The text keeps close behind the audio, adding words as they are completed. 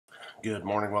Good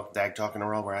morning, welcome to Ag Talking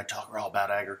Raw, where I talk raw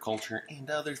about agriculture and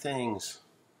other things,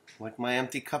 like my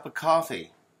empty cup of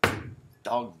coffee.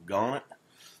 Doggone it.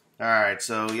 Alright,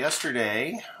 so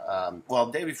yesterday,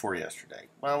 day before yesterday,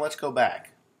 let's go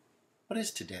back. What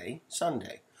is today?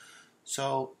 Sunday.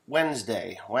 So,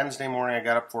 Wednesday morning, I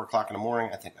got up 4 o'clock in the morning.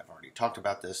 I think I've already talked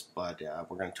about this, but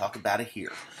we're going to talk about it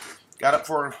here. Got up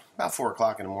for about 4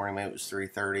 o'clock in the morning, maybe it was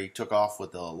 3:30, took off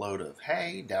with a load of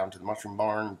hay down to the mushroom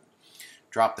barn,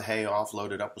 dropped the hay off,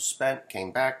 loaded up with spent,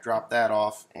 came back, dropped that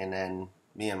off, and then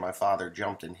me and my father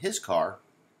jumped in his car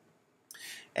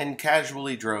and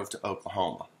casually drove to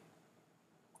Oklahoma.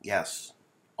 Yes,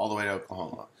 all the way to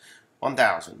Oklahoma.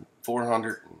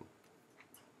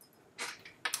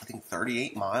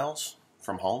 1,438 miles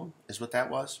from home is what that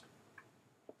was,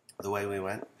 the way we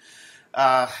went.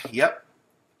 Yep.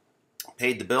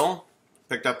 Paid the bill,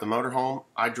 picked up the motorhome.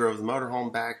 I drove the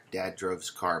motorhome back. Dad drove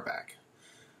his car back.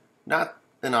 Not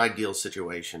an ideal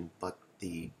situation, but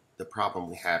the problem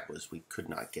we had was we could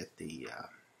not get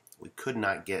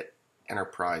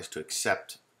Enterprise to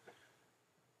accept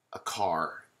a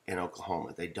car in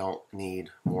Oklahoma. They don't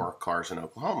need more cars in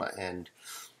Oklahoma, and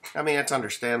I mean it's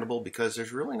understandable because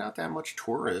there's really not that much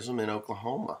tourism in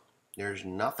Oklahoma. There's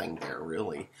nothing there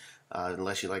really,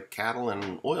 unless you like cattle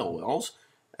and oil wells.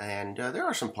 And there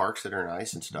are some parks that are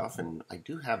nice and stuff, and I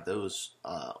do have those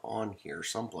on here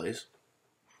someplace.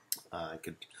 I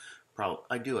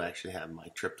do actually have my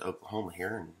trip to Oklahoma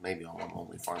here, and maybe on my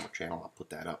Only Farmer channel I'll put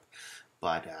that up.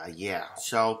 But yeah,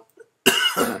 so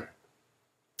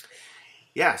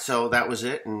so that was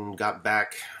it, and got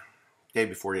back day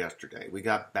before yesterday. We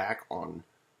got back on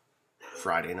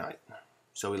Friday night,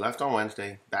 so we left on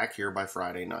Wednesday, back here by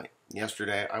Friday night.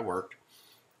 Yesterday I worked.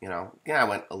 I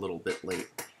went a little bit late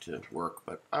to work,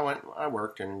 but I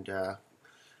worked, and it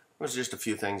was just a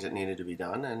few things that needed to be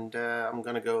done, and I'm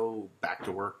going to go back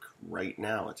to work right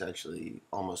now. It's actually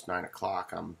almost 9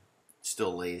 o'clock. I'm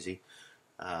still lazy,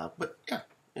 but yeah,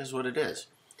 it is what it is.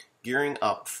 Gearing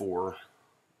up for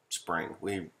spring.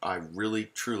 I really,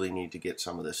 truly need to get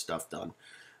some of this stuff done.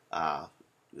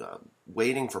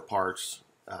 Waiting for parts.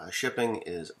 Shipping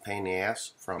is a pain in the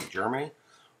ass from Germany.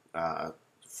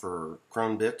 For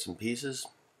Krone bits and pieces,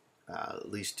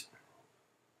 at least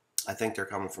I think they're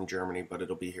coming from Germany, but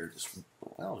it'll be here this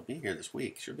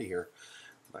week. Should be here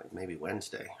by maybe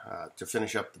Wednesday to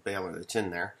finish up the baler that's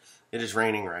in there. It is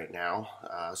raining right now,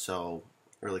 so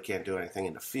really can't do anything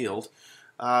in the field.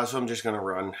 So I'm just going to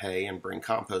run hay and bring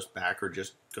compost back, or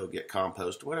just go get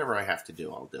compost. Whatever I have to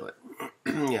do, I'll do it.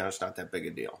 It's not that big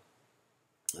a deal.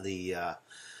 The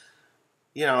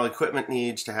equipment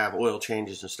needs to have oil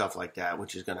changes and stuff like that,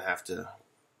 which is going to have to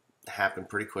happen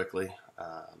pretty quickly.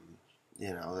 I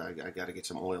got to get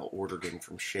some oil ordered in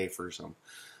from Schaefer's. I'm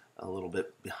a little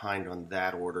bit behind on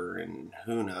that order, and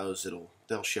who knows,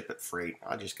 they'll ship it freight.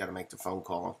 I just got to make the phone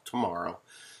call tomorrow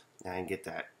and get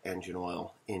that engine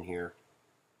oil in here.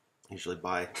 Usually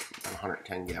buy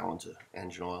 110 gallons of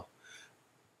engine oil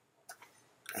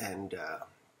and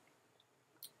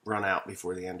run out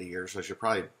before the end of the year, so I should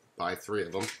probably buy 3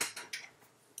 of them.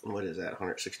 What is that,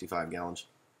 165 gallons?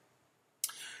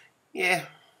 Yeah,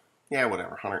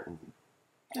 whatever,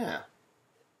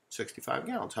 65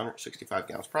 gallons, 165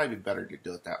 gallons. Probably be better to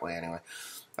do it that way anyway.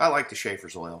 I like the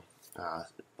Schaefer's oil,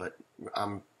 but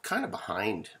I'm kind of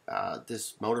behind.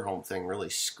 This motorhome thing really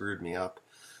screwed me up.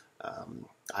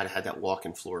 I'd had that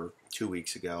walk-in floor 2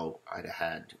 weeks ago.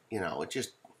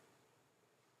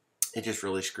 It just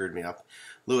really screwed me up.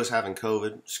 Lewis having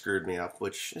COVID screwed me up,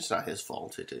 which is not his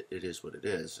fault. It is what it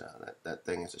is. That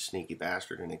thing is a sneaky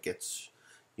bastard, and it gets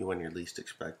you when you're least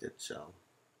expected. So,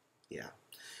 yeah.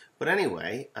 But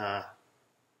anyway,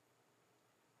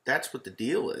 that's what the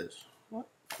deal is. What?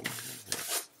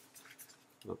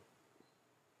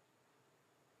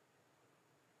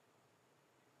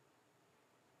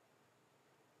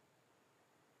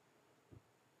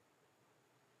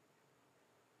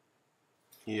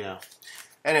 Yeah.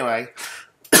 Anyway,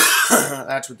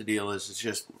 that's what the deal is. It's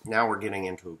just now we're getting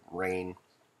into rain,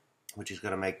 which is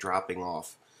going to make dropping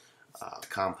off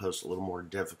compost a little more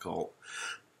difficult.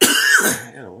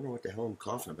 I wonder what the hell I'm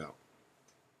coughing about.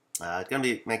 It's going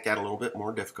to make that a little bit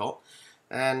more difficult.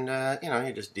 And,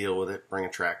 you just deal with it, bring a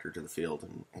tractor to the field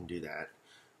and do that.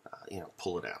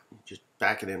 Pull it out. Just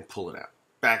back it in, pull it out.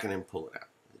 Back it in, pull it out.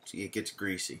 It gets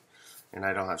greasy. And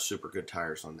I don't have super good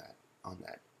tires on that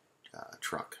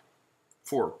truck.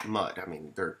 For mud, I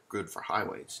mean, they're good for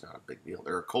highway. It's not a big deal.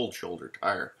 They're a cold shoulder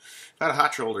tire. If I had a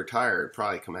hot shoulder tire, it'd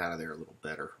probably come out of there a little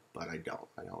better. But I don't.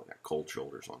 I don't got cold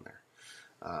shoulders on there.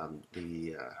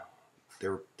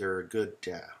 They're good.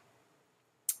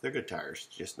 They're good tires.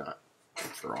 Just not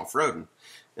for off-roading,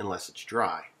 unless it's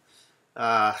dry.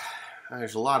 Uh,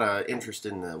 there's a lot of interest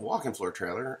in the walking floor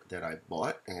trailer that I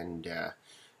bought, and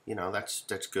you know,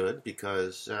 that's good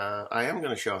because I am going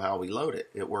to show how we load it.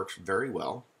 It works very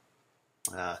well.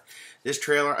 This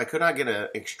trailer, I could not get an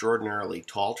extraordinarily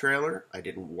tall trailer. I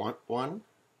didn't want one.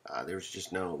 There's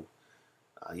just no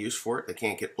use for it. They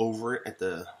can't get over it at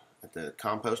the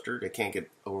composter. They can't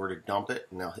get over to dump it,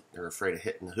 and they're afraid of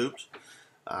hitting the hoops.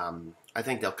 I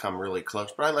think they'll come really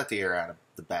close, but I let the air out of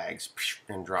the bags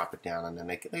and drop it down, and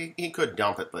then he could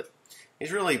dump it, but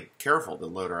he's really careful, the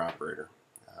loader operator.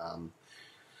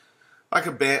 I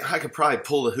could probably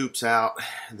pull the hoops out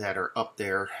that are up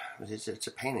there. It's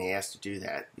a pain in the ass to do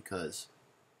that because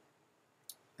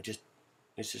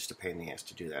it's just a pain in the ass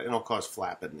to do that. It'll cause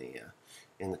flap in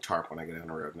the tarp when I get on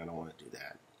the road, and I don't want to do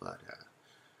that. But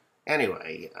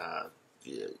anyway,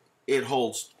 it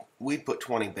holds. We put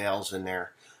 20 bales in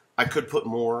there. I could put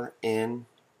more in,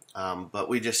 but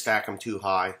we just stack them too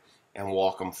high and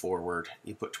walk them forward.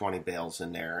 You put 20 bales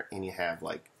in there, and you have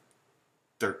like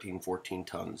 13, 14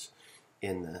 tons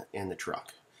in the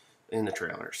truck, in the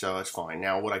trailer. So it's fine.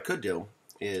 Now what I could do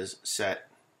is set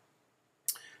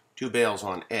 2 bales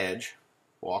on edge,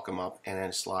 walk them up, and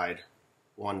then slide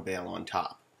 1 bale on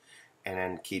top, and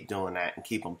then keep doing that and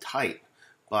keep them tight.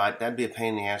 But that'd be a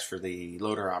pain in the ass for the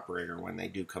loader operator when they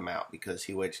do come out, because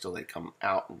he waits till they come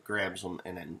out and grabs them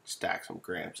and then stacks them,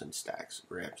 grabs and stacks,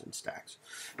 grabs and stacks.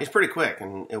 It's pretty quick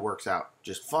and it works out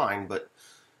just fine, but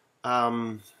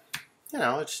you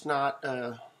know, it's not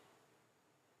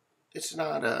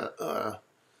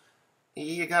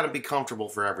you got to be comfortable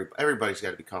for everybody's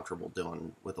got to be comfortable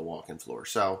doing with a walk-in floor.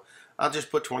 So I'll just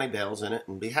put 20 bales in it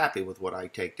and be happy with what I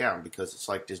take down, because it's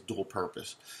like this dual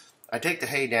purpose. I take the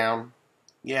hay down.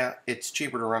 Yeah, it's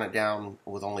cheaper to run it down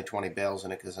with only 20 bales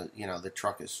in it because, you know, the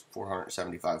truck is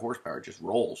 475 horsepower. It just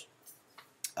rolls.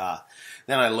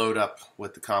 Then I load up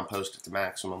with the compost at the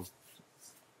maximum,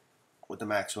 with the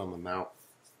maximum amount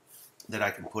that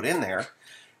I can put in there,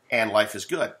 and life is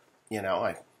good. You know,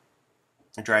 I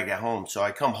drag that home. So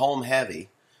I come home heavy,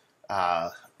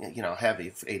 you know,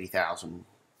 heavy, 80,000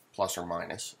 plus or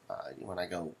minus. When I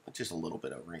go just a little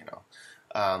bit over, you know,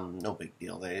 no big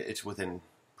deal. It's within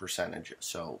percentage.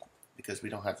 So because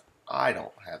I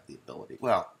don't have the ability.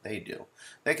 Well, they do.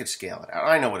 They could scale it out.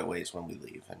 I know what it weighs when we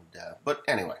leave, and but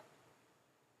anyway,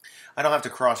 I don't have to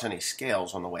cross any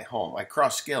scales on the way home. I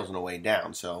cross scales on the way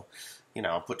down. So, you know,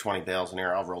 I'll put 20 bales in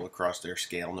there. I'll roll across their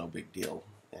scale, no big deal,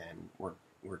 and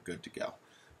we're good to go.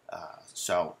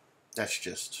 So that's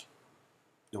just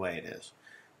the way it is,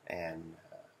 and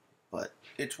but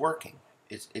it's working.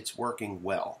 It's working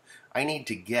well. I need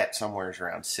to get somewhere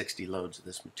around 60 loads of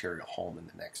this material home in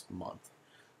the next month,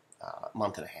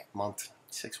 month and a half,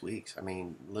 6 weeks. I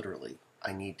mean, literally,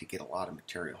 I need to get a lot of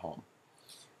material home,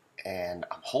 and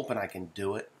I'm hoping I can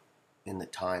do it in the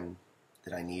time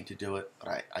that I need to do it.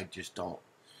 But I just don't.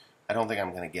 I don't think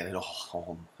I'm going to get it all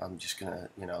home. I'm just going to,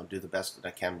 you know, do the best that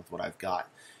I can with what I've got,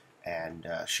 and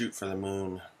shoot for the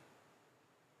moon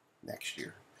next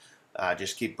year.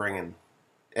 Just keep bringing.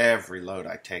 Every load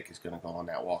I take is going to go on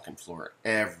that walk-in floor.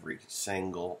 Every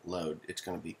single load. It's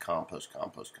going to be compost,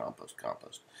 compost, compost,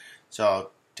 compost. So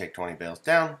I'll take 20 bales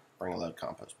down, bring a load of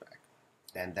compost back.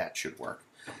 And that should work.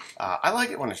 I like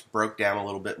it when it's broke down a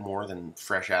little bit more than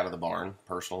fresh out of the barn,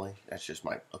 personally. That's just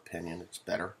my opinion. It's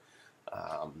better.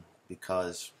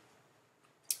 Because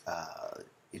I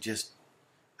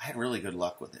had really good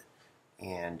luck with it.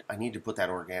 And I need to put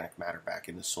that organic matter back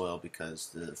in the soil, because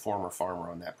the former farmer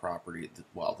on that property, the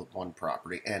one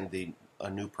property and a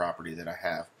new property that I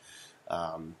have,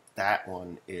 that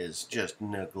one is just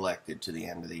neglected to the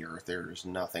end of the earth. There's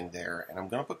nothing there, and I'm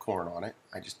going to put corn on it.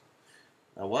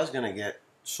 I was going to get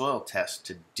soil tests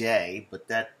today, but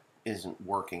that isn't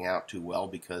working out too well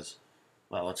because,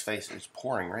 well, let's face it, it's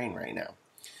pouring rain right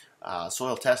now.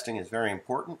 Soil testing is very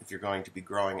important if you're going to be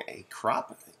growing a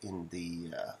crop in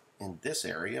this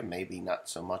area, maybe not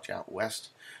so much out west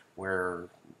where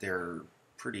they're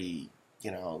pretty,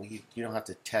 you know, you don't have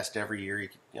to test every year.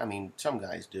 I mean, some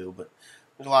guys do, but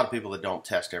there's a lot of people that don't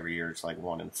test every year. It's like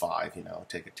 1 in 5, you know,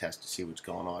 take a test to see what's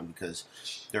going on, because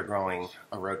they're growing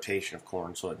a rotation of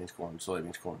corn, soybeans, corn,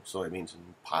 soybeans, corn, soybeans,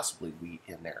 and possibly wheat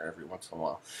in there every once in a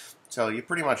while. So you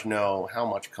pretty much know how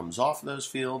much comes off of those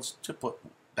fields to put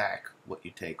back what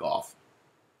you take off,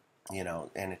 you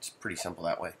know, and it's pretty simple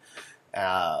that way.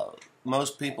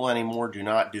 Most people anymore do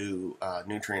not do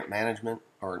nutrient management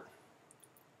or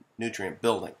nutrient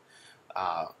building.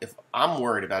 If I'm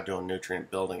worried about doing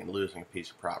nutrient building and losing a piece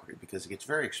of property, because it gets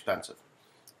very expensive.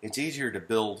 It's easier to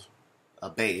build a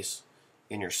base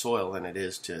in your soil than it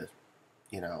is to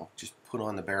just put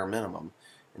on the bare minimum.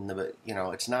 And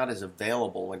it's not as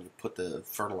available when you put the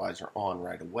fertilizer on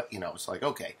right away. It's like,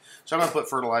 okay, so I'm going to put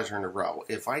fertilizer in a row.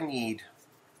 If I need,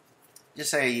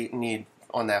 just say you need,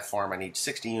 on that farm, I need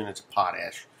 60 units of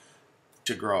potash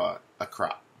to grow a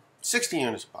crop. 60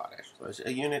 units of potash. So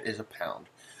a unit is a pound.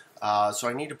 So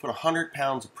I need to put 100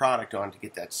 pounds of product on to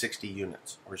get that 60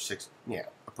 units, or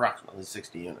approximately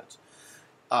 60 units.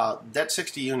 That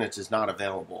 60 units is not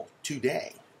available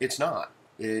today. It's not.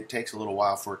 It takes a little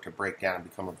while for it to break down and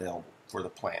become available for the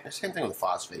plant. The same thing with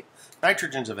phosphate.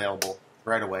 Nitrogen's available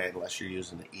right away unless you're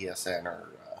using the ESN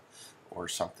or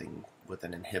something with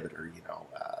an inhibitor,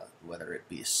 whether it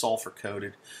be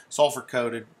sulfur-coated.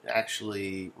 Sulfur-coated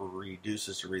actually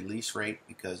reduces the release rate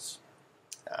because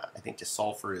I think the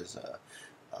sulfur is a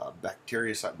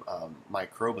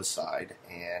microbicide,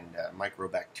 and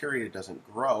microbacteria doesn't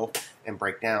grow and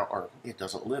break down, or it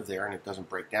doesn't live there and it doesn't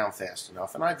break down fast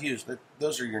enough. And I've used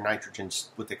those are your nitrogen,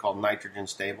 what they call nitrogen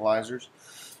stabilizers.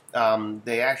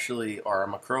 They actually are a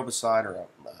microbicide or a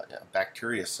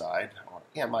bactericide,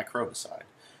 microbicide.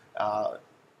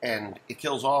 And it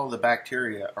kills all of the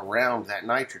bacteria around that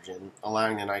nitrogen,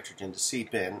 allowing the nitrogen to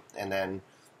seep in, and then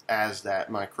as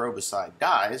that microbicide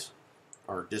dies,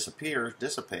 or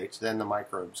dissipates, then the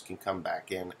microbes can come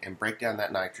back in and break down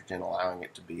that nitrogen, allowing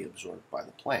it to be absorbed by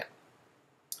the plant.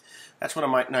 That's what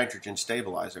a nitrogen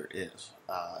stabilizer is.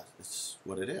 It's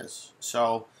what it is.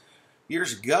 So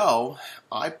years ago,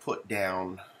 I put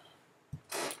down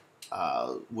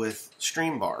with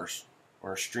stream bars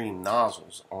or stream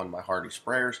nozzles on my Hardy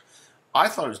sprayers. I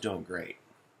thought it was doing great.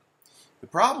 The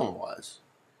problem was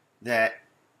that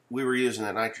we were using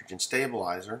a nitrogen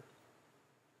stabilizer,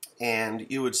 and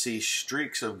you would see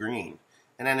streaks of green,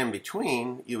 and then in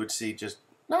between you would see just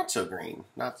not so green,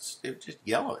 it was just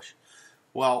yellowish.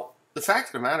 Well, the fact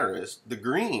of the matter is, the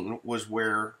green was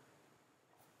the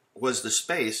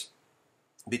space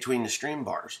between the stream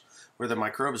bars where the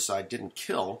microbicide didn't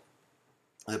kill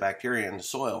the bacteria in the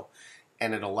soil,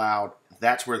 and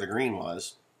that's where the green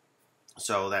was.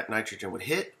 So that nitrogen would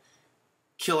hit,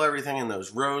 kill everything in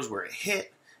those rows where it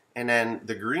hit, and then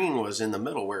the green was in the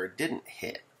middle where it didn't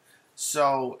hit.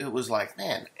 So it was like,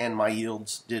 man, and my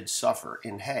yields did suffer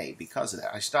in hay because of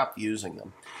that. I stopped using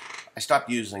them. I stopped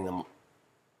using the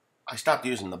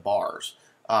bars.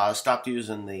 Stopped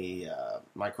using the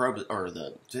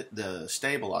the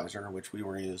stabilizer, which we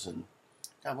were using.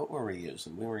 God, what were we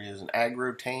using? We were using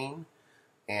Agrotane,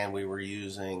 and we were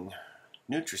using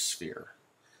Nutrisphere.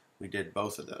 We did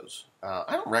both of those.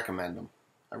 I don't recommend them.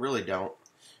 I really don't.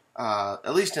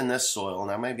 At least in this soil.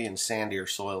 Now, maybe in sandier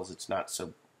soils, it's not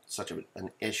such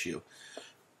an issue.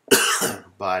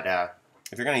 But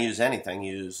if you're going to use anything,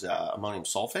 use ammonium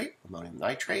sulfate, ammonium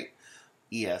nitrate,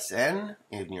 ESN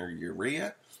in your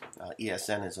urea.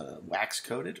 ESN is a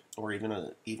wax-coated, or even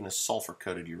a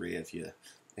sulfur-coated urea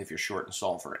if you're short in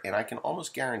sulfur. And I can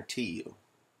almost guarantee you,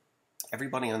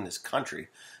 everybody in this country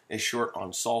is short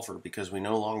on sulfur because we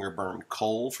no longer burn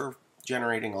coal for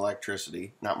generating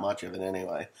electricity, not much of it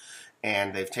anyway,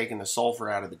 and they've taken the sulfur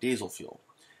out of the diesel fuel.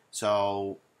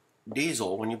 So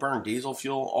diesel, when you burn diesel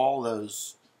fuel, all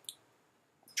those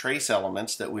trace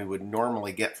elements that we would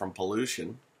normally get from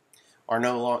pollution are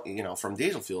no longer, from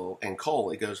diesel fuel and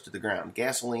coal, it goes to the ground.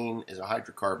 Gasoline is a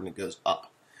hydrocarbon, it goes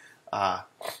up.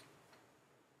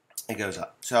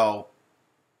 So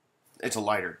it's a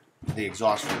lighter. The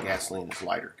exhaust from gasoline is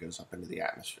lighter, it goes up into the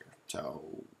atmosphere.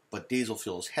 But diesel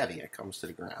fuel is heavy, it comes to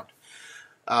the ground.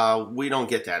 We don't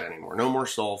get that anymore. No more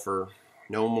sulfur,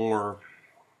 no more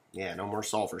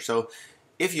sulfur. So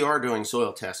if you are doing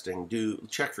soil testing, do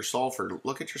check for sulfur.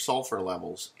 Look at your sulfur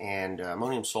levels, and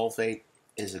ammonium sulfate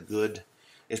is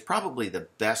probably the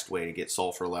best way to get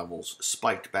sulfur levels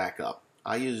spiked back up.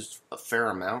 I use a fair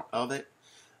amount of it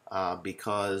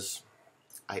because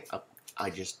I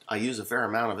use a fair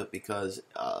amount of it because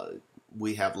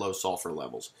we have low sulfur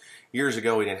levels. Years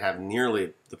ago, we didn't have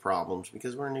nearly the problems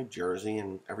because we're in New Jersey,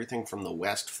 and everything from the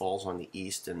west falls on the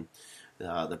east, and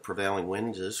the prevailing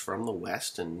winds is from the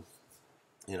west. And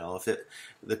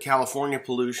the California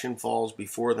pollution falls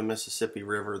before the Mississippi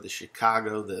River, the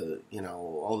Chicago,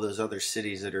 all those other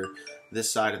cities that are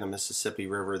this side of the Mississippi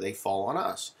River, they fall on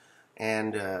us.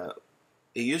 And it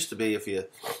used to be, if you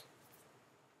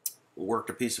worked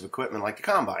a piece of equipment like the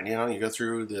combine, you go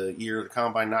through the year, the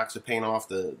combine knocks the paint off,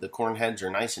 the corn heads are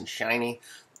nice and shiny.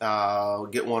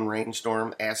 Get one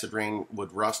rainstorm, acid rain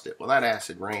would rust it. Well, that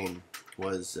acid rain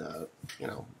was,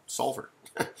 sulfur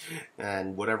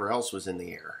and whatever else was in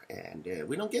the air. And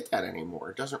we don't get that anymore.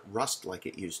 It doesn't rust like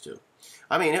it used to.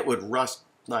 I mean, it would rust,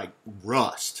 like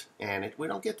rust, and we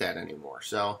don't get that anymore.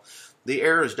 So the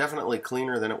air is definitely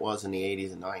cleaner than it was in the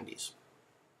 80s and 90s.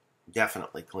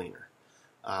 Definitely cleaner.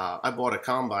 I bought a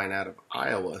combine out of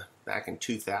Iowa back in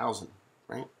 2000,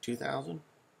 right? 2000?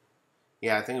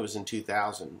 Yeah, I think it was in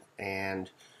 2000.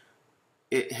 And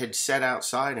it had set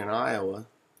outside in Iowa,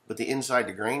 but the inside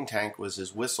the grain tank was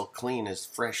as whistle clean as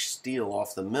fresh steel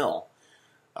off the mill.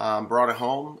 Brought it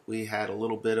home. We had a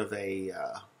little bit of a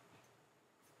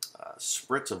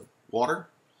spritz of water,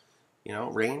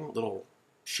 rain, little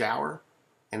shower,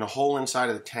 and the whole inside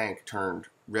of the tank turned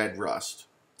red rust.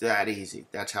 That easy.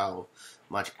 That's how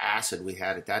much acid we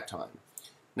had at that time.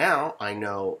 Now I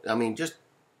know, just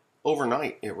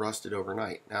overnight, it rusted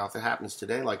overnight. Now if it happens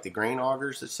today, like the grain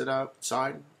augers that sit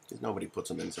outside, because nobody puts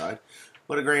them inside,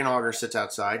 but a grain auger sits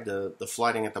outside, the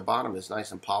flighting at the bottom is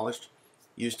nice and polished.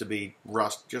 Used to be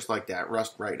rust just like that,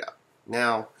 rust right up.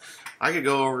 Now, I could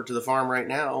go over to the farm right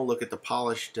now, look at the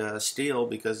polished steel,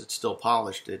 because it's still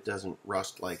polished. It doesn't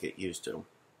rust like it used to.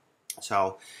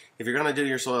 So, if you're going to do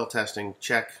your soil testing,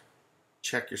 check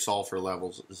your sulfur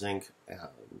levels, zinc,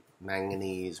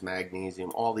 manganese,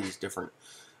 magnesium, all these different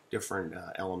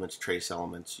elements, trace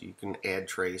elements. You can add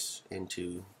trace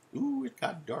into, ooh, it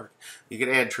got dark. You can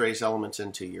add trace elements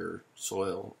into your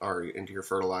soil or into your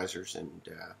fertilizers, and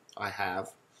I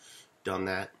have done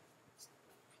that.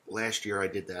 Last year I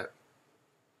did that,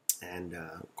 and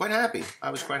quite happy.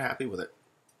 I was quite happy with it,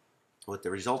 with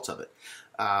the results of it.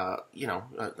 I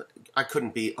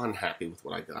couldn't be unhappy with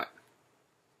what I got.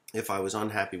 If I was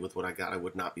unhappy with what I got, I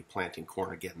would not be planting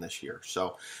corn again this year.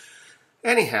 So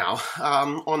anyhow,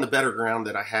 on the better ground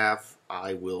that I have,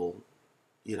 I will,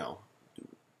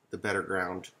 the better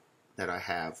ground that I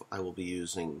have, I will be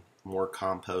using more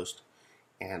compost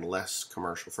and less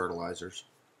commercial fertilizers,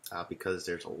 because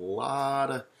there's a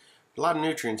lot of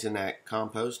nutrients in that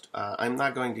compost. I'm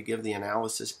not going to give the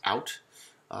analysis out.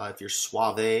 If you're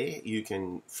Suave, you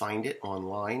can find it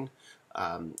online.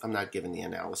 I'm not giving the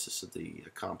analysis of the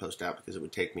compost out because it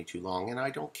would take me too long, and I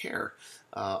don't care.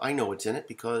 I know what's in it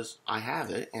because I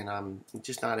have it, and I'm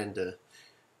just not into,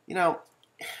 I'm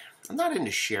not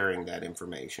into sharing that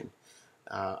information.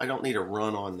 I don't need a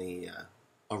run on the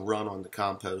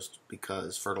compost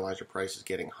because fertilizer price is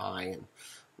getting high,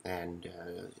 and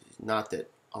not that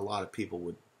a lot of people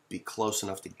would be close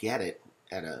enough to get it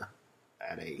at a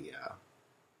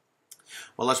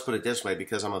well, let's put it this way,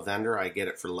 because I'm a vendor, I get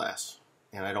it for less,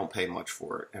 and I don't pay much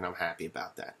for it, and I'm happy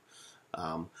about that.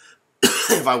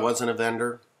 If I wasn't a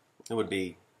vendor, it would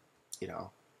be,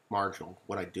 marginal,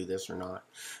 would I do this or not.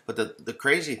 But the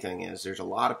crazy thing is, there's a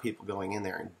lot of people going in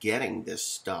there and getting this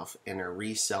stuff, and they're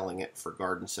reselling it for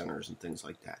garden centers and things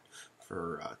like that,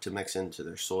 for to mix into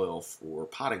their soil, for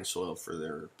potting soil for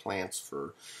their plants,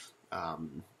 for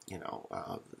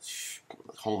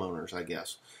homeowners, I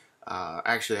guess.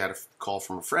 Actually, I had a call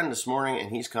from a friend this morning, and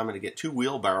he's coming to get 2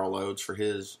 wheelbarrow loads for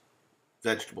his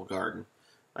vegetable garden.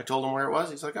 I told him where it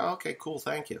was. He's like, oh, okay, cool,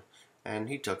 thank you. And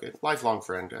he took it. Lifelong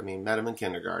friend. Met him in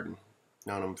kindergarten.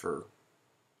 Known him for,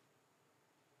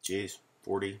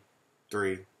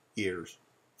 43 years.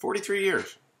 43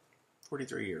 years.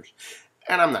 43 years.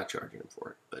 And I'm not charging him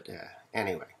for it. But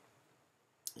anyway.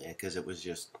 Yeah, because it was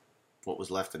just what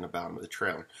was left in the bottom of the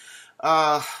trailer.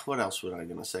 What else was I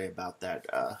going to say about that?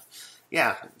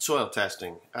 Soil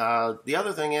testing. The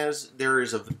other thing is there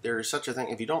is such a thing.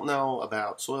 If you don't know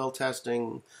about soil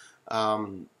testing,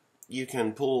 you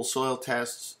can pull soil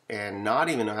tests and not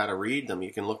even know how to read them.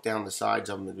 You can look down the sides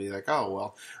of them and be like, oh,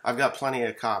 well, I've got plenty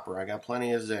of copper, I got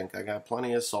plenty of zinc, I got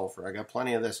plenty of sulfur, I got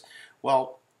plenty of this.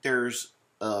 Well, there's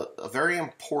a very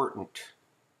important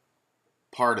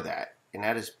part of that, and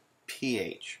that is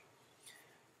pH.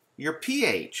 Your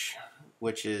pH,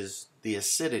 which is the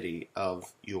acidity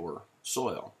of your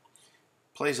soil,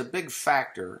 plays a big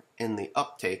factor in the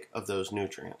uptake of those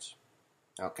nutrients.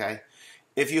 Okay?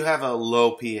 If you have a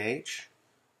low pH,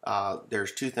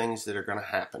 there's 2 things that are going to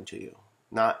happen to you.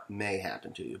 Not may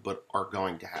happen to you, but are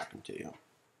going to happen to you.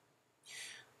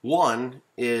 One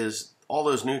is all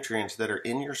those nutrients that are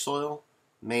in your soil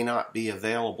may not be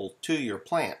available to your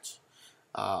plants.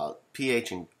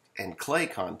 pH and clay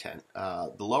content.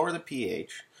 The lower the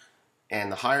pH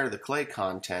and the higher the clay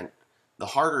content, the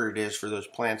harder it is for those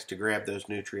plants to grab those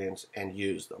nutrients and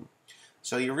use them.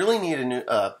 So you really need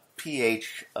a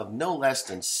pH of no less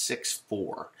than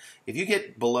 6.4. If you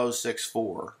get below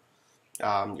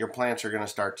 6.4, your plants are going to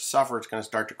start to suffer. It's going to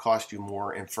start to cost you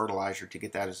more in fertilizer to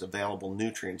get that as available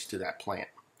nutrients to that plant.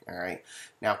 All right.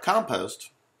 Now compost,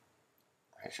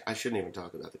 I shouldn't even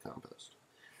talk about the compost,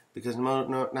 because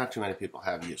not too many people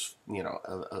have use,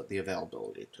 the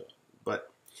availability to it. But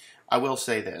I will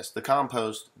say this, the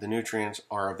compost, the nutrients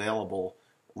are available,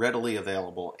 readily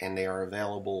available, and they are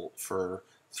available for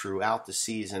throughout the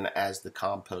season as the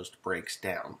compost breaks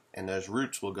down. And those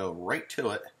roots will go right to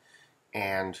it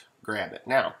and grab it.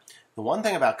 Now, the one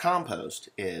thing about compost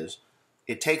is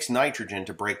it takes nitrogen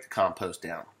to break the compost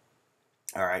down.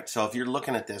 All right, so if you're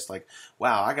looking at this like,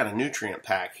 wow, I got a nutrient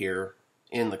pack here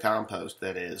in the compost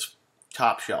that is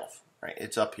top shelf, right?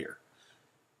 It's up here.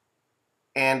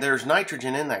 And there's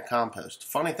nitrogen in that compost.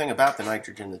 Funny thing about the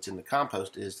nitrogen that's in the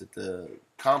compost is that the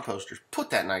composters put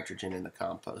that nitrogen in the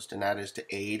compost, and that is to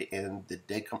aid in the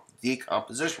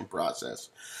decomposition process.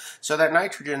 So that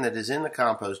nitrogen that is in the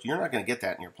compost, you're not going to get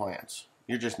that in your plants.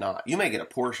 You're just not. You may get a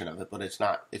portion of it, but it's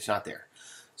not there.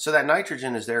 So that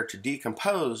nitrogen is there to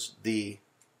decompose the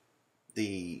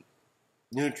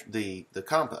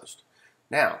compost.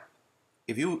 Now,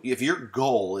 if your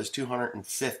goal is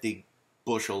 250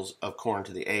 bushels of corn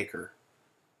to the acre,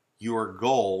 your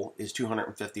goal is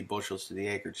 250 bushels to the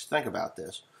acre. Just think about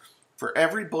this. For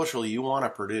every bushel you want to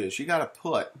produce, you got to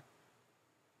put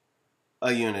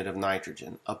a unit of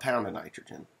nitrogen, a pound of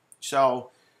nitrogen. So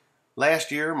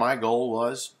last year my goal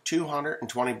was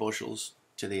 220 bushels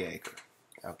to the acre.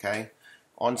 Okay?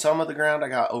 On some of the ground I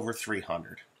got over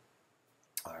 300.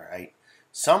 All right.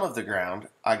 Some of the ground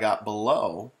I got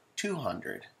below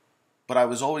 200. But I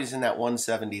was always in that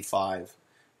 175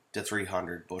 to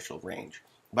 300 bushel range.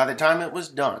 By the time it was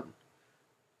done,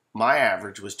 my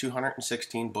average was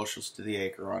 216 bushels to the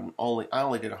acre I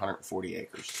only did 140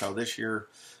 acres. So this year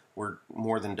we're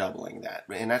more than doubling that.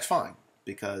 And that's fine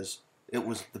because it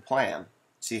was the plan.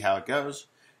 See how it goes,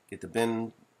 get the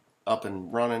bin up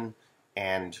and running,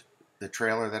 and the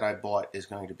trailer that I bought is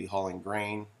going to be hauling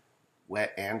grain,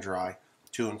 wet and dry,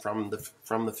 to and from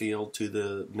the field to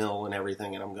the mill and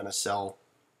everything, and I'm going to sell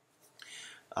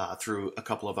through a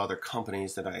couple of other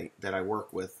companies that I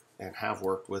work with and have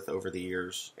worked with over the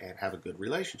years and have a good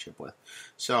relationship with.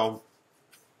 So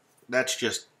that's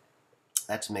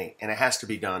me, and it has to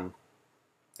be done.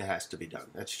 It has to be done.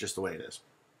 That's just the way it is.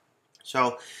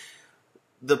 So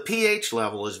the pH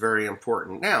level is very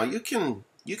important. Now you can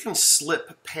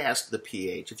slip past the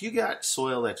pH if you got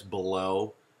soil that's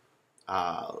below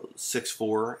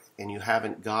 6.4 and you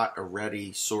haven't got a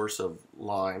ready source of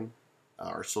lime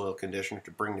or soil conditioner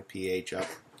to bring the pH up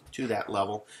to that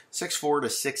level. 6.4 to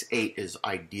 6.8 is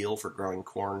ideal for growing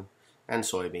corn and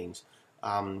soybeans.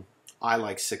 I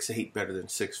like 6.8 better than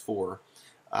 6.4,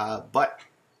 but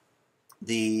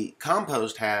the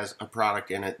compost has a product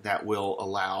in it that will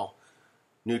allow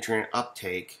nutrient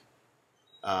uptake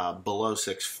below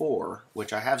 6.4,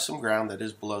 which I have some ground that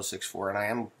is below 6.4, and I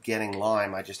am getting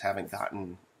lime. I just haven't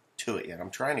gotten to it yet. I'm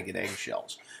trying to get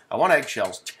eggshells. I want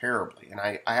eggshells terribly, and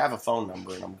I have a phone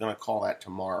number, and I'm going to call that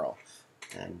tomorrow.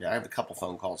 And I have a couple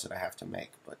phone calls that I have to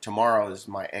make, but tomorrow is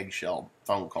my eggshell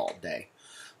phone call day.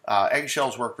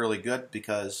 Eggshells work really good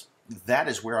because that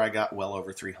is where I got well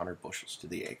over 300 bushels to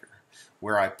the acre,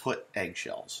 where I put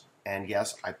eggshells. And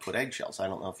yes, I put eggshells. I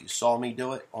don't know if you saw me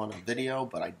do it on a video,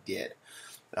 but I did.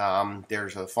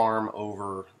 There's a farm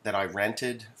over that I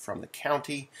rented from the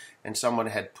county, and someone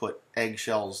had put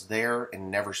eggshells there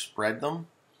and never spread them.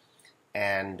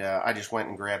 And I just went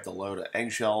and grabbed a load of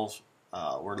eggshells.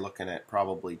 We're looking at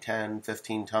probably 10,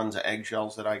 15 tons of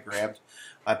eggshells that I grabbed.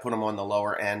 I put them on the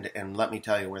lower end, and let me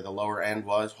tell you where the lower end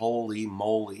was. Holy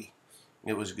moly,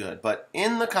 it was good. But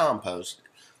in the compost,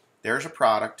 there's a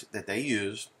product that they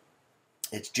use.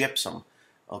 It's gypsum.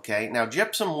 Okay, now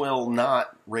gypsum will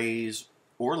not raise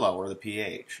or lower the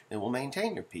pH. It will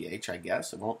maintain your pH, I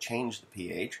guess. It won't change the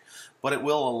pH, but it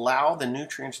will allow the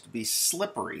nutrients to be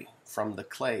slippery from the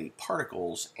clay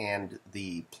particles, and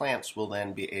the plants will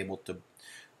then be able to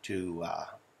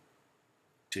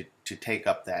take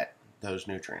up those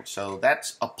nutrients. So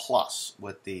that's a plus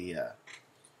with the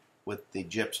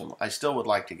gypsum. I still would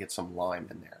like to get some lime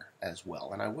in there as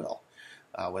well, and I will.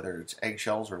 Whether it's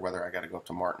eggshells or whether I got to go up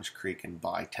to Martins Creek and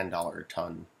buy $10 a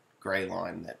ton gray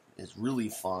lime that is really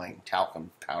fine talcum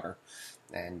powder,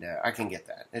 and I can get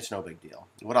that. It's no big deal.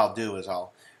 What I'll do is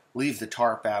I'll leave the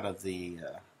tarp out of the.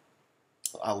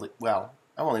 I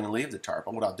won't even leave the tarp.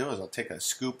 What I'll do is I'll take a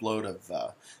scoop load of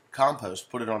compost,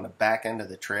 put it on the back end of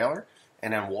the trailer,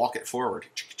 and then walk it forward.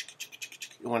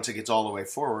 Once it gets all the way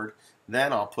forward,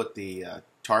 then I'll put the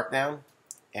tarp down,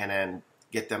 and then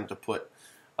get them to put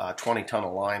 20 ton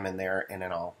of lime in there, and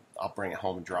then I'll bring it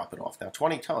home and drop it off. Now,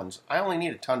 20 tons, I only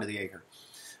need a ton to the acre.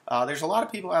 There's a lot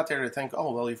of people out there that think,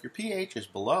 oh, well, if your pH is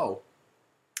below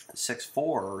 6.4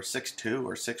 or 6.2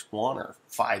 or 6.1 or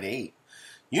 5.8,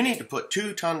 you need to put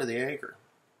 2 ton to the acre.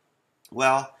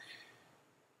 Well,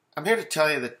 I'm here to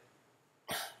tell you that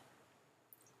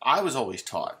I was always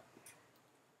taught,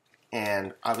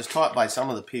 and I was taught by some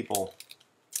of the people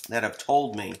that have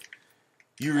told me,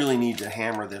 you really need to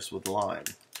hammer this with lime.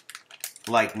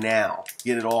 Like now.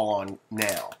 Get it all on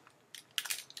now.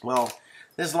 Well,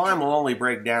 this lime will only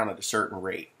break down at a certain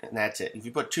rate, and that's it. If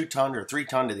you put 2 ton or 3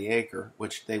 ton to the acre,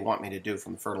 which they want me to do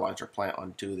from the fertilizer plant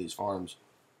on 2 of these farms,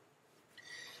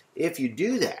 if you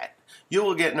do that, you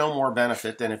will get no more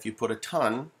benefit than if you put a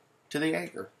ton to the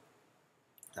acre,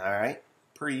 all right,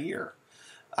 per year.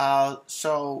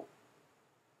 So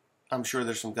I'm sure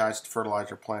there's some guys at the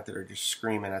fertilizer plant that are just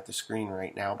screaming at the screen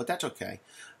right now, but that's okay.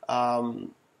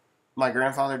 My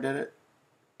grandfather did it.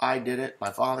 I did it.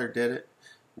 My father did it.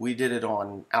 We did it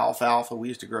on alfalfa. We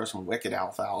used to grow some wicked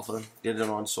alfalfa. Did it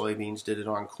on soybeans. Did it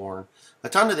on corn. A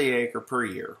ton to the acre per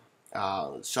year.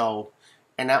 And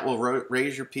that will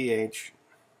raise your pH.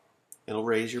 It'll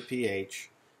raise your pH,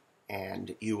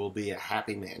 and you will be a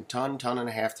happy man. Ton and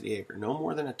a half to the acre. No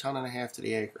more than a ton and a half to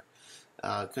the acre,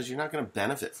 because you're not going to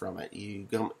benefit from it. You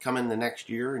come in the next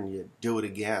year and you do it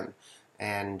again.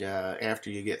 And after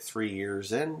you get 3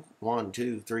 years in, 1,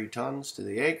 2, 3 tons to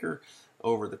the acre,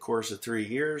 over the course of 3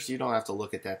 years, you don't have to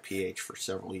look at that pH for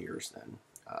several years then.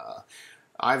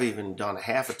 I've even done a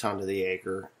half a ton to the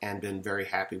acre and been very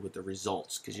happy with the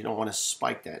results, because you don't want to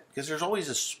spike that, because there's always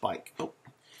a spike. Oh,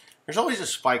 there's always a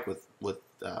spike with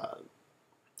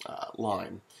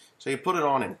lime. So you put it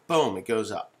on and boom, it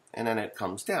goes up. And then it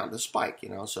comes down, the spike, you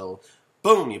know. So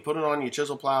boom, you put it on, you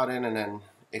chisel plow it in, and then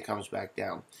it comes back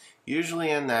down. Usually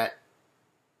in that,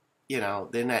 you know,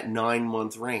 in that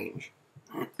 9-month range.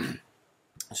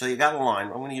 So you got a line.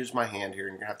 I'm going to use my hand here,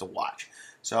 and you have to watch.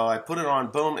 So I put it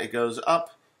on, boom, it goes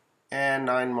up, and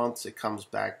 9 months it comes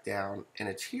back down, and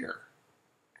it's here.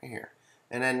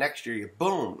 And then next year you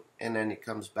boom, and then it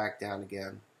comes back down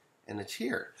again, and it's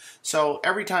here. So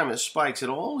every time it spikes,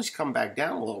 it'll always come back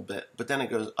down a little bit, but then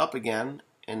it goes up again,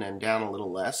 and then down a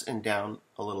little less, and down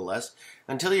a little less,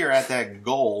 until you're at that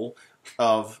goal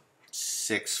of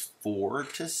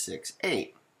 6.4 to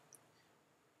 6.8.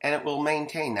 And it will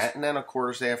maintain that. And then, of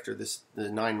course, after the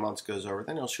 9 months goes over,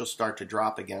 then she'll start to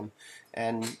drop again,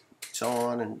 and so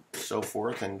on and so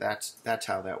forth. And that's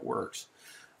how that works.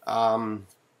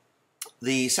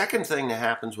 The second thing that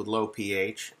happens with low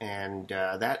pH, and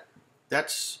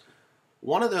that's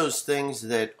one of those things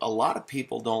that a lot of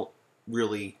people don't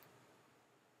really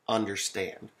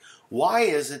understand. Why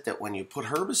is it that when you put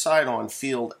herbicide on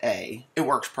field A, it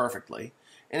works perfectly,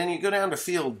 and then you go down to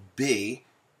field B,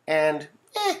 and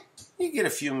you get a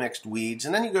few mixed weeds,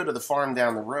 and then you go to the farm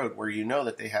down the road where you know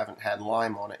that they haven't had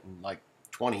lime on it in like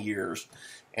 20 years,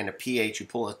 and the pH, you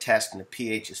pull a test, and the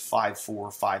pH is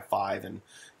 5.4, 5.5, and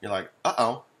you're like,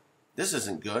 uh-oh, this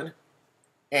isn't good.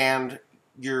 And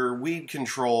your weed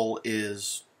control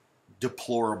is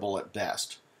deplorable at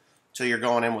best. So you're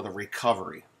going in with a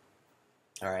recovery.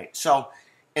 All right. So,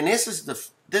 and this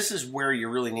is where you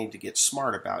really need to get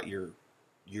smart about your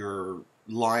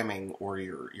liming or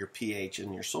your pH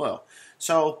in your soil.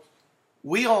 So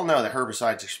we all know that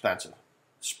herbicide's expensive.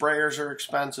 Sprayers are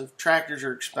expensive, tractors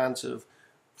are expensive,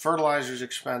 fertilizer's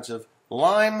expensive,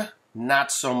 lime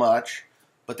not so much,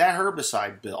 but that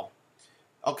herbicide bill.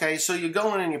 Okay, so you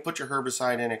go in and you put your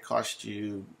herbicide in, it costs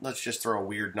you, let's just throw a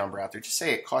weird number out there. Just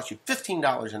say it costs you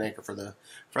 $15 an acre for the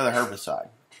herbicide.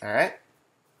 All right?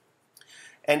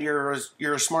 And you're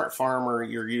a smart farmer,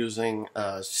 you're using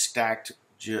a stacked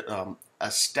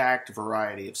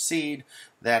variety of seed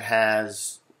that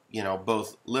has, you know,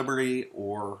 both Liberty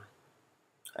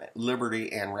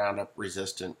and Roundup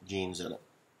resistant genes in it.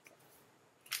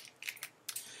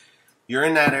 You're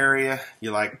in that area,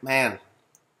 you're like, man,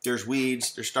 there's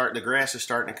weeds, the grass is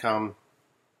starting to come,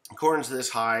 corn's this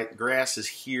high, grass is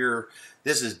here,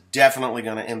 this is definitely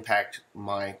going to impact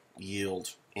my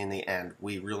yield in the end.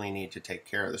 We really need to take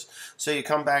care of this. So you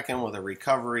come back in with a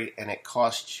recovery, and it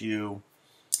costs you,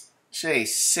 say,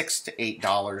 $6 to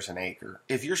 $8 an acre.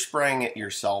 If you're spraying it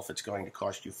yourself, it's going to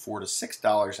cost you $4 to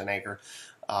 $6 an acre,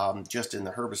 just in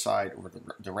the herbicide or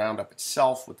the Roundup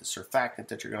itself, with the surfactant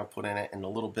that you're going to put in it, and a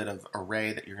little bit of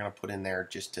array that you're going to put in there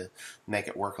just to make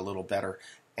it work a little better.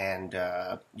 And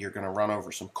you're going to run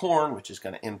over some corn, which is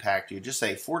going to impact you. Just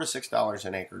say $4 to $6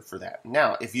 an acre for that.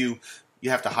 Now, if you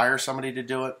have to hire somebody to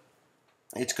do it,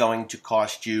 it's going to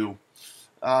cost you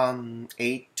 $8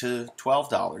 to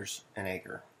 $12 an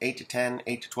acre, $8 to $10,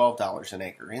 $8 to $12 an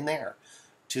acre in there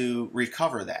to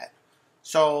recover that.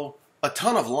 So a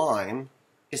ton of lime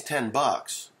is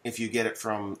 $10 if you get it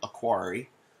from a quarry.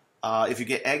 If you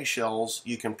get eggshells,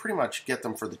 you can pretty much get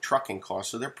them for the trucking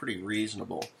cost, so they're pretty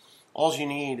reasonable. All you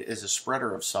need is a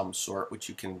spreader of some sort, which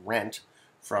you can rent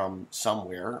from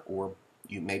somewhere, or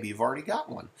maybe you've already got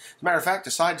one. As a matter of fact,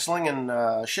 the side slinging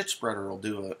shit spreader will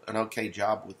do an okay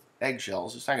job with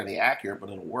eggshells. It's not going to be accurate, but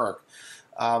it'll work.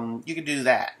 You can do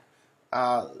that.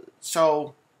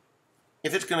 So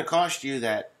if it's going to cost you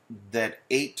that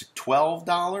 $8 to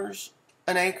 $12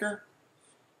 an acre,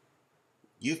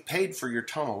 you've paid for your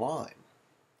ton of lime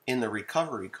in the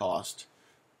recovery cost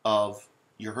of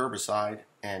your herbicide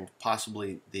and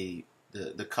possibly the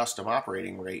custom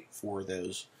operating rate for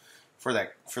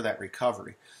that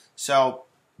recovery. So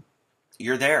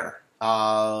you're there.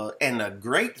 And the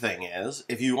great thing is,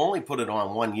 if you only put it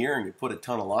on 1 year and you put a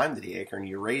ton of lime to the acre and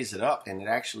you raise it up and it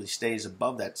actually stays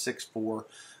above that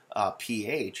 6.4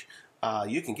 pH,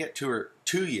 you can get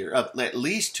at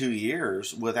least 2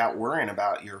 years without worrying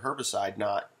about your herbicide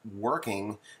not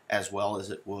working as well as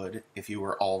it would if you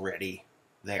were already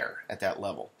there at that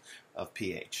level of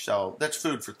pH. So that's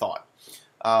food for thought.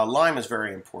 Lime is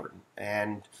very important,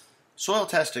 and soil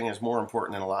testing is more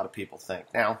important than a lot of people think.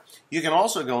 Now, you can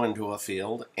also go into a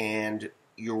field and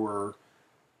your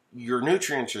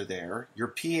nutrients are there. Your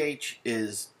pH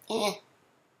is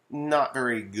not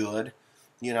very good.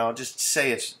 You know, let's just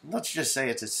say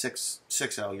it's a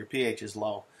 6.0. Your pH is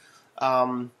low.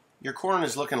 Your corn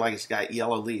is looking like it's got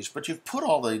yellow leaves, but you've put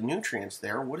all the nutrients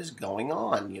there. What is going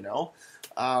on? You know,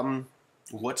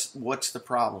 what's the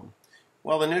problem?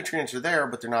 Well, the nutrients are there,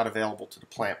 but they're not available to the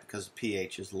plant because the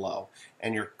pH is low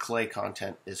and your clay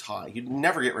content is high. You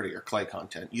never get rid of your clay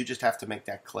content. You just have to make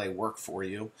that clay work for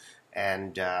you.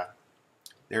 And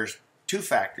there's two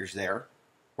factors there.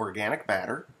 Organic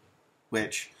matter,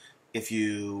 which if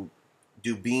you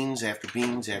do beans after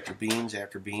beans after beans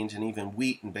after beans and even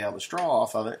wheat and bale the straw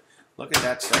off of it, look at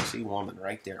that sexy woman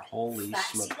right there. Holy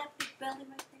smoke. See that big belly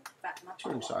right there? Fat, not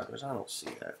Turn sideways. I don't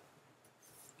see that.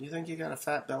 You think you got a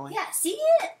fat belly? Yeah, see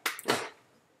it?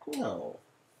 No.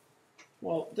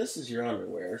 Well, this is your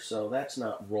underwear, so that's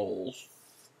not rolls.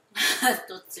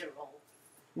 Tootsie roll.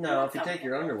 No, if you take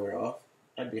your underwear off,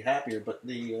 I'd be happier, but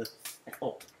the...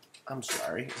 oh, I'm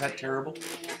sorry. Is that terrible?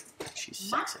 She's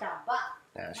sexy.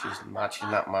 No, she's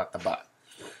not mataba.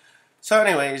 So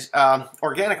anyways,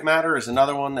 organic matter is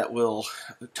another one that will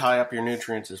tie up your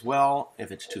nutrients as well.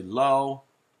 If it's too low,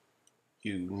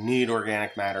 you need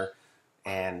organic matter.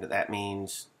 And that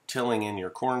means tilling in your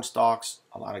corn stalks.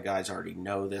 A lot of guys already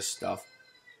know this stuff.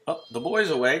 Oh, the boy's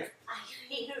awake. I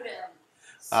hear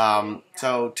him.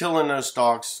 So till in those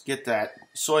stalks, get that.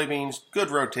 Soybeans, good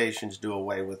rotations do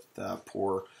away with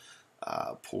poor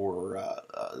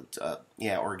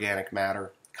organic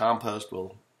matter. Compost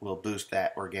will boost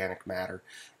that organic matter,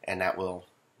 and that will,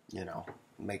 you know,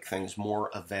 make things more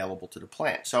available to the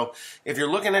plant. So if you're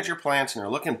looking at your plants and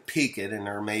they're looking peaked and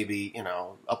they're maybe, you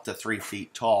know, up to 3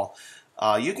 feet tall,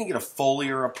 you can get a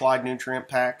foliar applied nutrient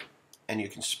pack and you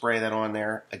can spray that on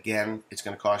there. Again, it's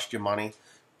going to cost you money.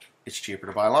 It's cheaper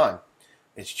to buy lime.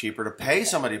 It's cheaper to pay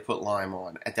somebody to put lime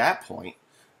on at that point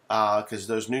because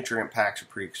those nutrient packs are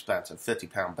pretty expensive.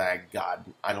 50-pound bag, God,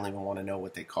 I don't even want to know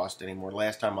what they cost anymore.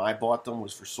 Last time I bought them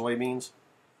was for soybeans.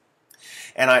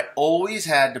 And I always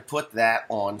had to put that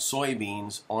on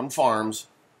soybeans on farms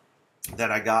that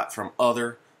I got from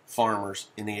other farmers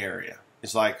in the area.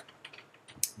 It's like,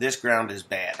 this ground is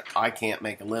bad. I can't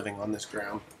make a living on this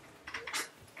ground.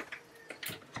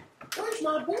 Where's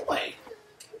my boy?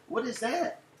 What is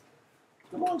that?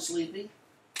 Come on, Sleepy.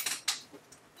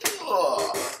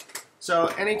 Ugh. So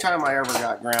anytime I ever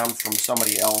got ground from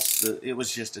somebody else, it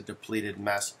was just a depleted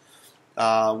mess.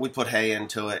 We put hay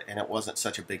into it, and it wasn't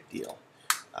such a big deal.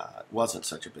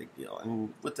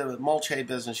 And with the mulch hay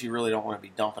business, you really don't want to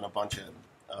be dumping a bunch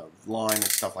of lime and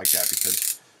stuff like that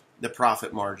because the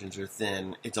profit margins are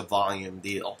thin. It's a volume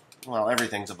deal. Well,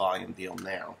 everything's a volume deal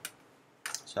now.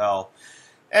 So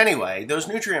anyway, those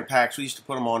nutrient packs, we used to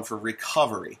put them on for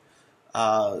recovery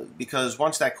because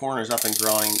once that corn is up and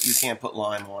growing, you can't put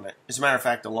lime on it. As a matter of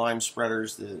fact, the lime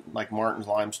spreaders, like Martin's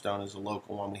Limestone is a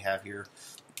local one we have here.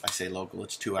 I say local,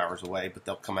 it's 2 hours away, but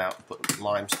they'll come out and put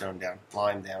lime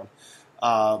down.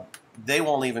 They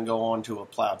won't even go onto a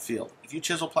plowed field. If you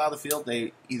chisel plow the field,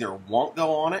 they either won't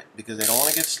go on it because they don't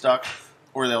want to get stuck,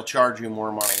 or they'll charge you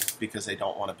more money because they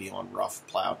don't want to be on rough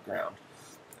plowed ground.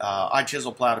 I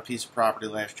chisel plowed a piece of property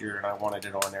last year and I wanted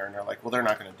it on there, and they're like, well, they're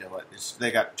not going to do it.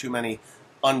 They got too many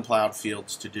unplowed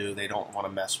fields to do. They don't want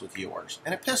to mess with yours.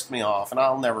 And it pissed me off, and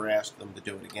I'll never ask them to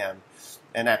do it again.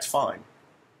 And that's fine.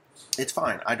 It's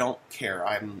fine. I don't care.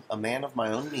 I'm a man of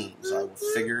my own means. I will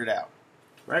figure it out.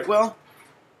 Right, Will?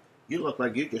 You look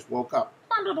like you just woke up.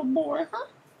 My little boy, huh?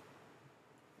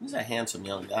 He's a handsome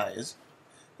young guy, isn't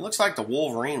he? He looks like the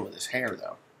Wolverine with his hair,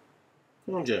 though.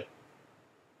 Don't you?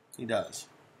 He does.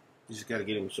 You just got to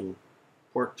get him some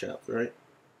pork chops, right?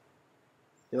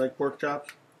 You like pork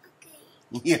chops?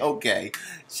 Okay. Yeah, okay.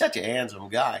 Such a handsome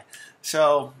guy.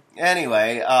 So,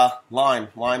 anyway, lime.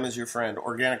 Lime is your friend.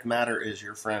 Organic matter is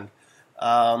your friend.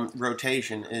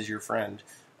 Rotation is your friend.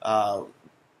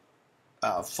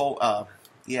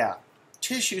 Yeah.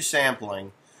 Tissue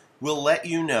sampling will let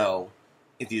you know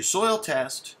if you soil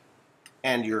test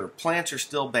and your plants are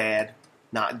still bad,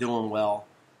 not doing well.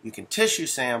 You can tissue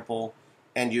sample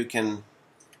and you can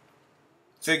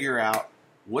figure out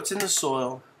what's in the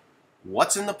soil,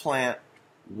 what's in the plant,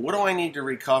 what do I need to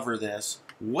recover this,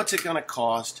 what's it going to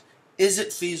cost, is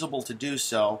it feasible to do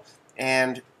so,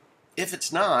 and if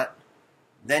it's not,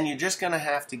 then you're just going to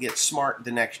have to get smart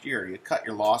the next year. You cut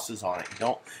your losses on it.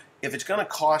 If it's going to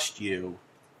cost you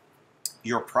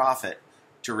your profit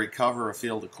to recover a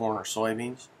field of corn or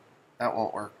soybeans, that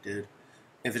won't work, dude.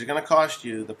 If it's going to cost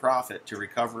you the profit to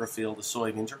recover a field of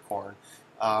soybeans or corn,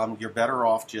 you're better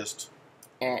off just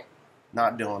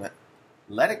not doing it.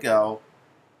 Let it go.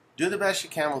 Do the best you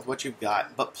can with what you've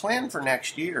got, but plan for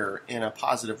next year in a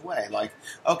positive way. Like,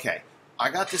 okay, I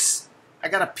got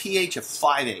a pH of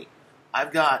 5.8.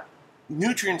 I've got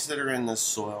nutrients that are in this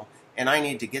soil, and I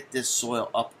need to get this soil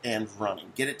up and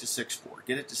running. Get it to 6.4,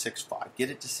 get it to 6.5, get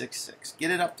it to 6.6,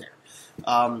 get it up there.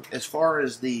 As far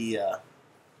as the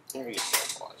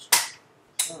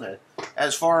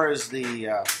as far as the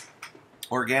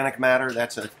organic matter,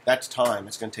 that's time.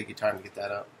 It's going to take you time to get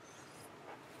that up.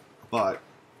 But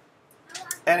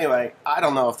anyway, I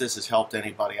don't know if this has helped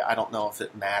anybody. I don't know if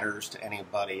it matters to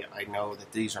anybody. I know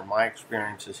that these are my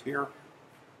experiences here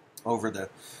over the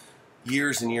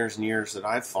years and years and years that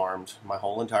I've farmed my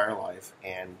whole entire life,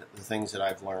 and the things that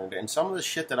I've learned. And some of the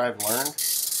shit that I've learned,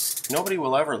 nobody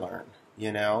will ever learn.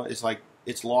 You know, it's like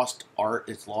it's lost art.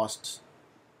 It's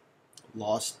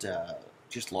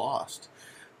just lost.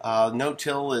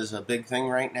 No-till is a big thing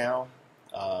right now.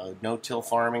 No-till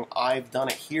farming. I've done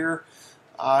it here.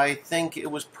 I think it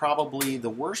was probably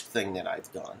the worst thing that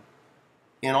I've done,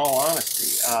 in all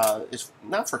honesty. It's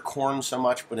not for corn so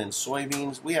much, but in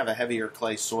soybeans, we have a heavier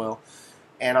clay soil.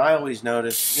 And I always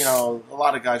notice, you know, a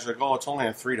lot of guys are like, oh, it's only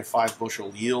a 3 to 5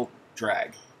 bushel yield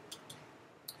drag.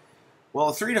 Well,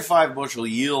 a 3 to 5 bushel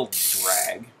yield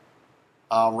drag,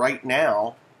 right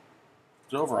now,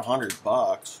 is over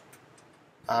 $100.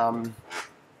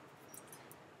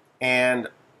 And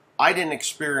I didn't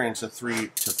experience a 3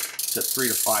 to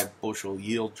 5 bushel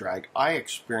yield drag. I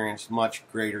experienced much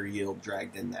greater yield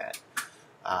drag than that.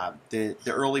 The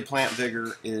early plant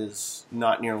vigor is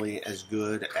not nearly as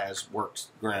good as works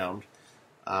ground.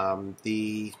 I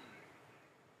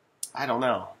don't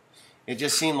know. It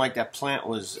just seemed like that plant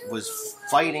was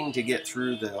fighting to get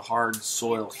through the hard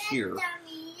soil here.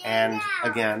 And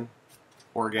again,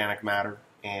 organic matter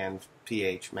and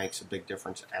pH makes a big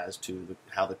difference as to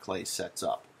how the clay sets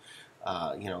up.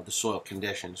 You know, the soil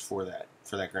conditions for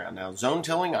that ground. Now, zone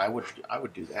tilling, I would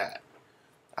do that.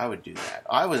 I would do that.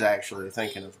 I was actually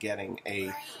thinking of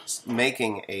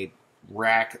making a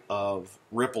rack of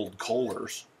rippled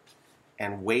coalers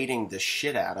and weighting the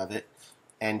shit out of it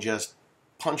and just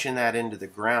punching that into the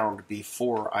ground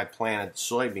before I planted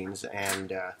soybeans.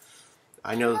 And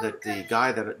I know that the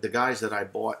guys that I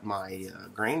bought my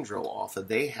grain drill off of,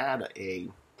 they had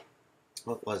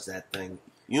what was that thing?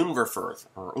 Unverferth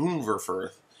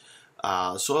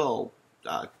soil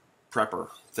prepper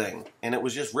thing, and it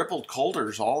was just rippled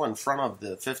coulters all in front of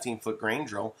the 15-foot grain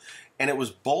drill, and it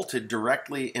was bolted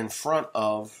directly in front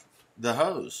of the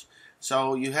hose.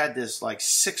 So you had this like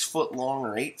 6-foot long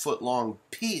or 8-foot long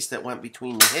piece that went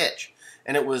between the hitch,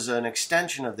 and it was an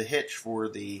extension of the hitch for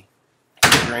the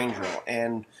grain drill.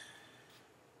 And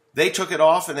they took it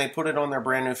off and they put it on their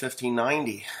brand new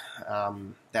 1590.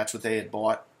 That's what they had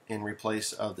bought in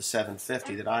replace of the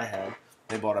 750 that I had.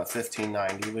 They bought a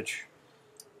 1590, which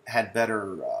had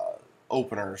better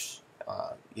openers.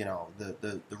 You know,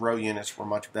 the row units were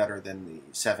much better than the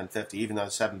 750, even though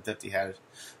the 750 has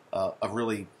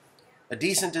a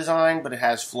decent design, but it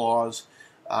has flaws.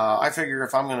 I figure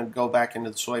if I'm going to go back into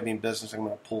the soybean business, I'm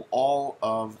going to pull all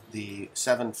of the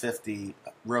 750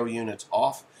 row units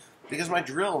off, because my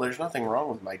drill, there's nothing wrong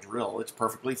with my drill. It's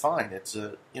perfectly fine. It's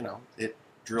it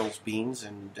drills beans,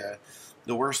 and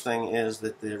the worst thing is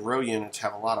that the row units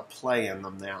have a lot of play in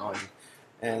them now,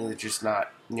 and they're just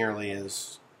not nearly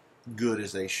as good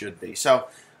as they should be. So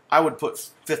I would put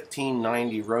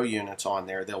 1590 row units on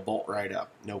there. They'll bolt right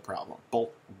up, no problem.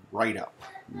 Bolt right up,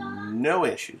 no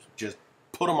issues. Just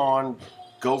put them on,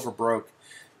 go for broke.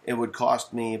 It would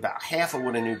cost me about half of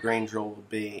what a new grain drill would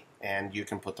be, and you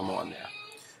can put them on there.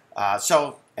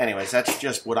 So anyways, that's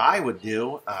just what I would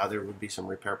do. There would be some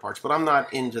repair parts, but I'm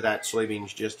not into that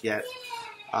soybeans just yet.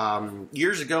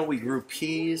 Years ago, we grew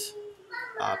peas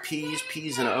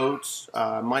Peas and oats.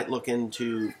 Might look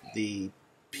into the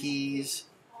peas.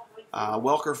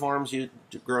 Welker Farms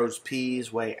grows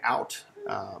peas way out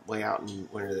in,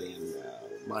 where are they, in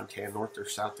Montana, North or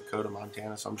South Dakota,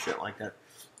 Montana, some shit like that.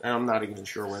 And I'm not even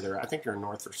sure where they're at. I think they're in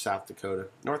North or South Dakota.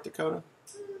 North Dakota?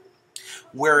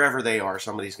 Wherever they are,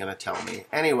 somebody's going to tell me.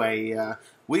 Anyway,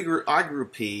 I grew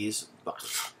peas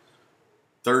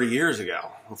 30 years ago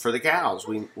for the cows.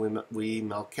 We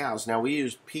milk cows. Now, we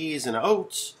use peas and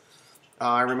oats.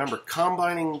 I remember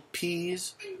combining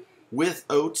peas with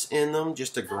oats in them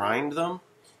just to grind them.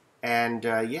 And,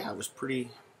 yeah, it was pretty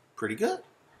good.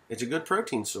 It's a good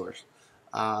protein source.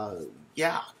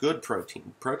 Yeah, good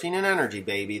protein. Protein and energy,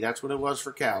 baby. That's what it was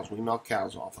for cows. We milk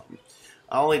cows off of them.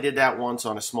 I only did that once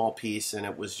on a small piece, and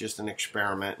it was just an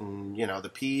experiment. And, you know,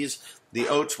 the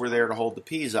oats were there to hold the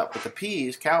peas up. But the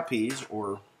peas, cow peas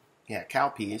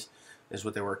is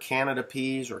what they were. Canada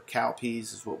peas or cow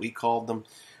peas is what we called them.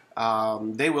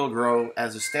 They will grow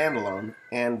as a standalone,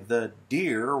 and the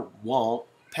deer won't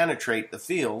penetrate the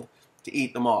field to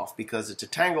eat them off because it's a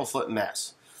tanglefoot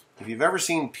mess. If you've ever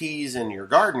seen peas in your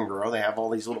garden grow, they have all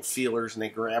these little feelers, and they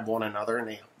grab one another,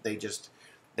 and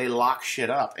they lock shit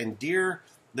up. And deer,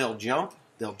 they'll jump,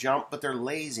 but they're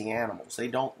lazy animals. They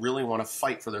don't really want to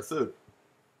fight for their food.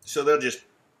 So they'll just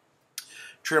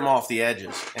trim off the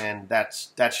edges, and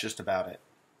that's just about it.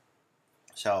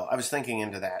 So I was thinking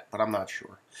into that, but I'm not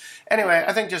sure. Anyway,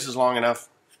 I think this is long enough.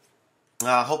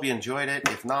 Hope you enjoyed it.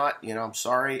 If not, you know, I'm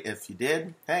sorry. If you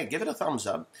did, hey, give it a thumbs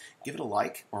up, give it a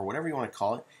like, or whatever you want to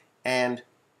call it. And,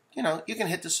 you know, you can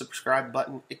hit the subscribe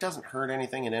button. It doesn't hurt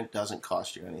anything, and it doesn't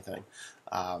cost you anything.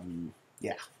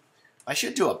 Yeah. I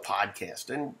should do a podcast,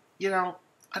 and, you know,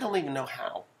 I don't even know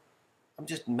how. I'm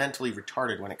just mentally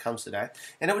retarded when it comes to that.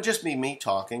 And it would just be me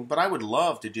talking, but I would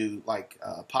love to do, like,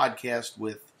 a podcast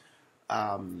with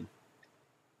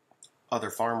other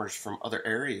farmers from other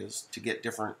areas to get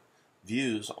different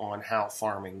views on how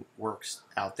farming works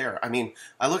out there. I mean,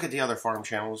 I look at the other farm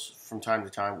channels from time to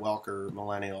time. Welker,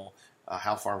 Millennial,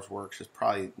 How Farms Works is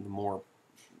probably the more,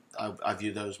 I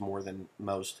view those more than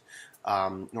most.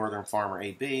 Northern Farmer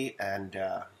AB, and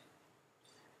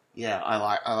yeah,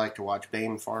 I like to watch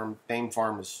Bame Farm. Bame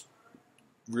Farm is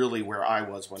really where I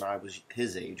was when I was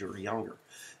his age or younger,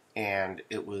 and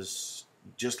it was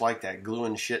just like that,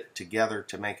 gluing shit together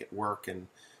to make it work. And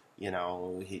you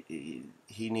know,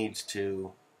 he needs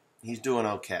to. He's doing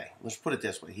okay. Let's put it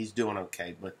this way: he's doing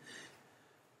okay. But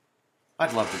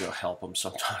I'd love to go help him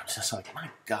sometimes. It's like, my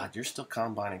God, you're still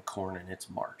combining corn and it's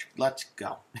March. Let's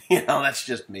go. You know, that's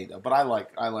just me though. But I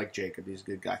like Jacob. He's a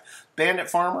good guy.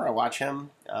 Bandit Farmer, I watch him.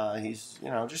 He's, you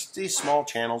know, just these small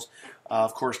channels.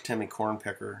 Of course, Timmy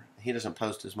Cornpicker. He doesn't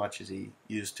post as much as he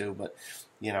used to, but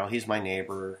you know, he's my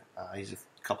neighbor. He's a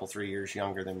couple, 3 years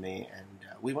younger than me, and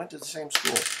we went to the same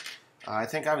school. I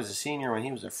think I was a senior when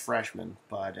he was a freshman,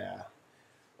 but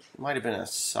he might have been a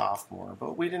sophomore.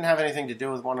 But we didn't have anything to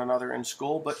do with one another in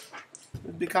school, but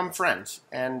we've become friends,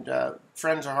 and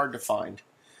friends are hard to find.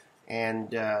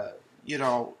 And, you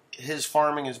know, his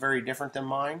farming is very different than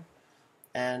mine,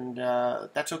 and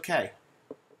that's okay,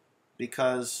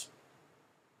 because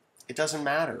it doesn't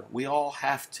matter. We all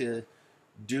have to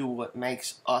do what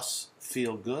makes us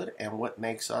feel good and what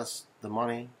makes us the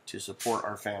money to support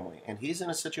our family. And he's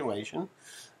in a situation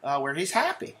where he's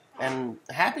happy. And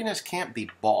happiness can't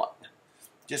be bought.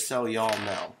 Just so y'all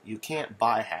know, you can't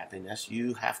buy happiness.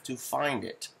 You have to find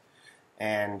it.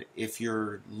 And if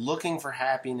you're looking for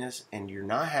happiness and you're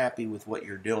not happy with what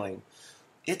you're doing,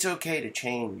 it's okay to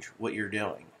change what you're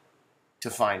doing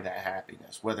to find that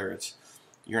happiness. Whether it's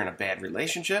you're in a bad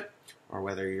relationship, or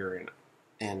whether you're in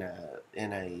a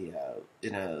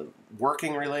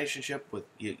working relationship with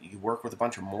you work with a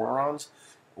bunch of morons,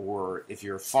 or if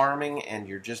you're farming and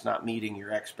you're just not meeting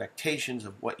your expectations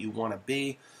of what you want to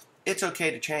be, it's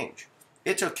okay to change.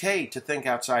 It's okay to think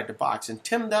outside the box, and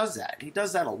Tim does that. He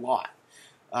does that a lot.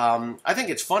 I think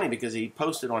it's funny because he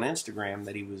posted on Instagram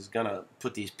that he was going to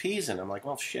put these peas in. I'm like,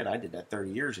 well, shit, I did that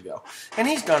 30 years ago. And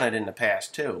he's done it in the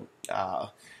past, too.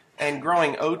 And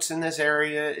growing oats in this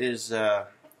area is...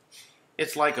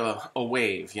 it's like a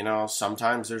wave, you know.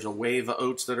 Sometimes there's a wave of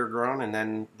oats that are grown, and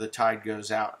then the tide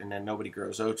goes out, and then nobody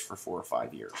grows oats for 4 or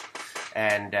 5 years.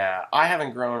 And I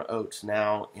haven't grown oats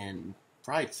now in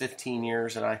probably 15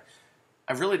 years, and I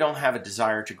really don't have a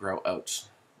desire to grow oats.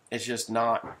 It's just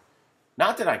not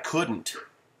that I couldn't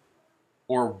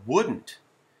or wouldn't.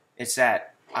 It's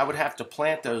that I would have to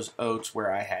plant those oats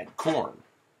where I had corn.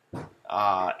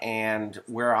 And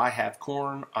where I have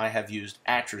corn, I have used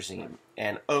atrazine.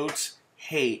 And oats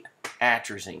hate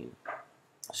atrazine.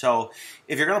 So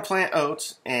if you're going to plant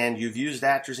oats and you've used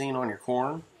atrazine on your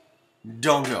corn,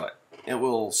 don't do it. It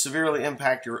will severely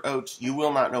impact your oats. You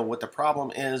will not know what the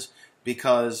problem is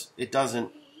because it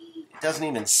doesn't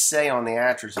even say on the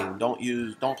atrazine,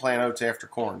 don't plant oats after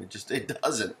corn. It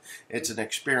doesn't. It's an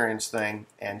experience thing,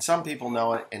 and some people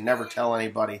know it and never tell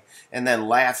anybody, and then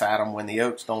laugh at them when the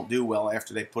oats don't do well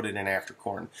after they put it in after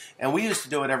corn. And we used to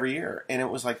do it every year, and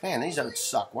it was like, man, these oats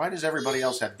suck. Why does everybody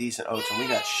else have decent oats and we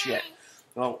got shit?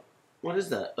 Well, what is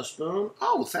that? A spoon?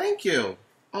 Oh, thank you.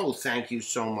 Oh, thank you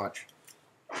so much.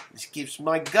 This keeps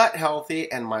my gut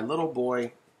healthy, and my little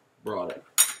boy brought it.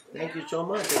 Thank you so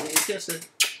much. I need to kiss it.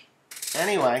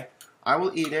 Anyway, I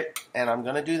will eat it, and I'm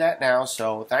going to do that now.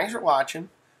 So thanks for watching.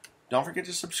 Don't forget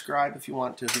to subscribe if you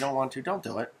want to. If you don't want to, don't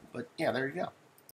do it. But yeah, there you go.